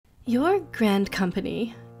Your Grand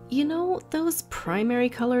Company. You know, those primary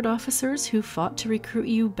colored officers who fought to recruit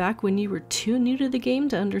you back when you were too new to the game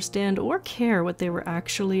to understand or care what they were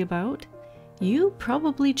actually about? You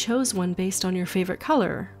probably chose one based on your favorite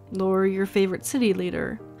color, or your favorite city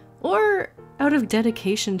leader, or out of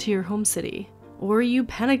dedication to your home city. Or you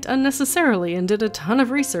panicked unnecessarily and did a ton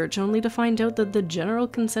of research only to find out that the general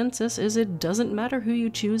consensus is it doesn't matter who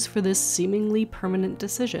you choose for this seemingly permanent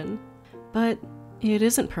decision. But it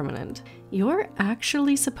isn't permanent. You're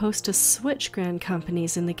actually supposed to switch Grand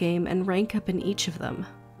Companies in the game and rank up in each of them.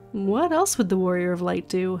 What else would the Warrior of Light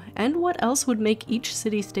do? And what else would make each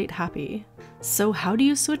city-state happy? So how do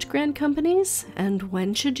you switch Grand Companies? And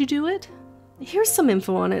when should you do it? Here's some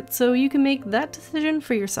info on it so you can make that decision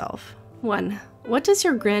for yourself. 1. What does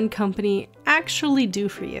your Grand Company actually do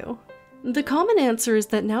for you? The common answer is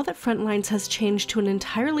that now that Frontlines has changed to an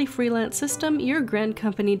entirely freelance system, your Grand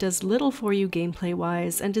Company does little for you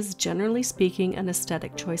gameplay-wise and is generally speaking an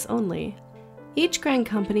aesthetic choice only. Each Grand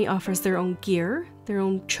Company offers their own gear, their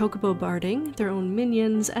own chocobo barding, their own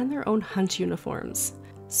minions, and their own hunt uniforms.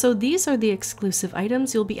 So these are the exclusive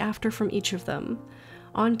items you'll be after from each of them.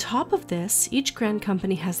 On top of this, each Grand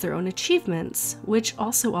Company has their own achievements, which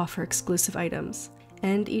also offer exclusive items.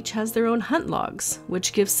 And each has their own hunt logs,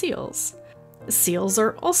 which give seals. Seals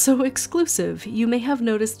are also exclusive. You may have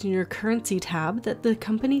noticed in your currency tab that the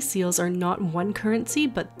company seals are not one currency,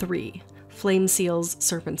 but 3. Flame seals,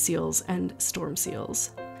 serpent seals, and storm seals.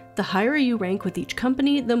 The higher you rank with each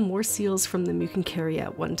company, the more seals from them you can carry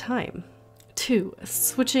at one time. 2.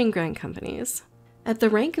 Switching Grand Companies. At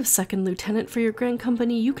the rank of second lieutenant for your Grand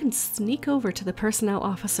Company, you can sneak over to the personnel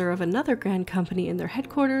officer of another Grand Company in their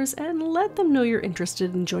headquarters and let them know you're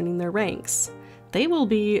interested in joining their ranks. They will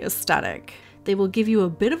be ecstatic. They will give you a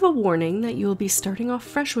bit of a warning that you will be starting off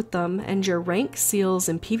fresh with them, and your rank, seals,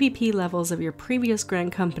 and PvP levels of your previous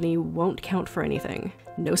Grand Company won't count for anything.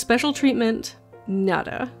 No special treatment,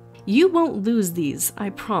 nada. You won't lose these,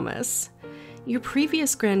 I promise. Your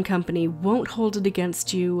previous Grand Company won't hold it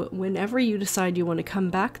against you. Whenever you decide you want to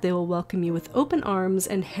come back, they will welcome you with open arms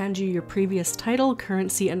and hand you your previous title,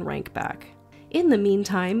 currency, and rank back. In the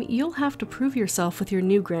meantime, you'll have to prove yourself with your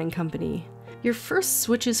new Grand Company. Your first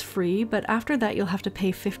switch is free, but after that you'll have to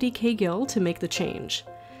pay 50k gil to make the change.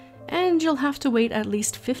 And you'll have to wait at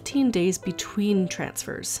least 15 days between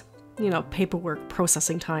transfers. You know, paperwork,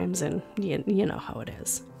 processing times, and you know how it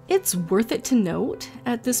is. It's worth it to note,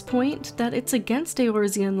 at this point, that it's against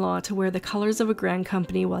Eorzean law to wear the colors of a Grand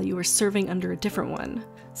Company while you are serving under a different one.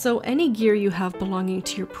 So any gear you have belonging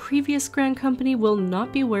to your previous Grand Company will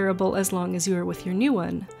not be wearable as long as you are with your new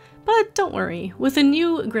one. But don't worry, with a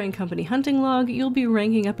new Grand Company hunting log, you'll be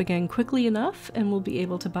ranking up again quickly enough and will be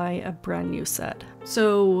able to buy a brand new set.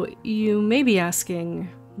 So you may be asking,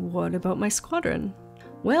 what about my squadron?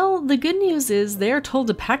 Well, the good news is they are told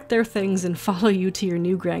to pack their things and follow you to your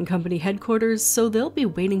new Grand Company headquarters, so they'll be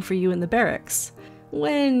waiting for you in the barracks,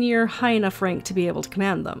 when you're high enough rank to be able to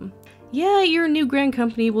command them. Yeah, your new Grand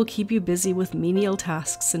Company will keep you busy with menial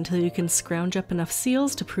tasks until you can scrounge up enough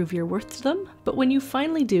seals to prove your worth to them, but when you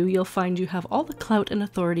finally do, you'll find you have all the clout and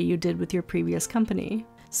authority you did with your previous company.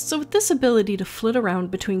 So with this ability to flit around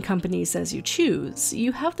between companies as you choose,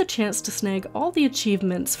 you have the chance to snag all the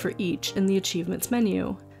achievements for each in the achievements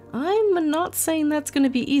menu. I'm not saying that's going to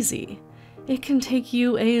be easy. It can take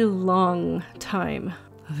you a long time.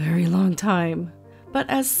 A very long time. But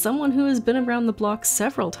as someone who has been around the block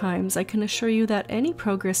several times, I can assure you that any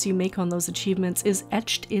progress you make on those achievements is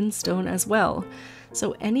etched in stone as well.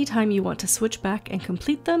 So anytime you want to switch back and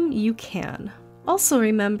complete them, you can. Also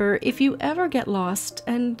remember, if you ever get lost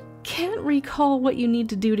and can't recall what you need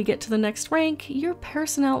to do to get to the next rank, your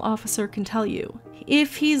personnel officer can tell you.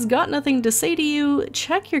 If he's got nothing to say to you,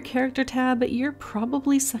 check your character tab, you're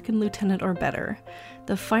probably second lieutenant or better.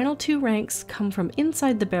 The final 2 ranks come from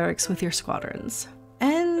inside the barracks with your squadrons.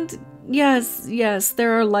 And yes,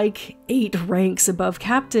 there are like 8 ranks above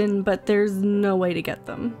captain, but there's no way to get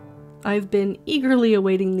them. I've been eagerly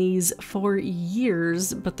awaiting these for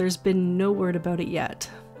years, but there's been no word about it yet.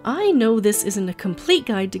 I know this isn't a complete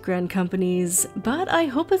guide to Grand Companies, but I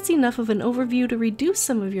hope it's enough of an overview to reduce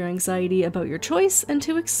some of your anxiety about your choice and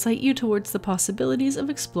to excite you towards the possibilities of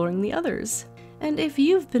exploring the others. And if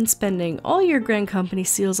you've been spending all your Grand Company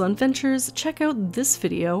seals on ventures, check out this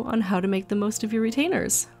video on how to make the most of your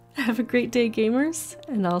retainers. Have a great day, gamers,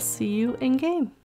 and I'll see you in-game.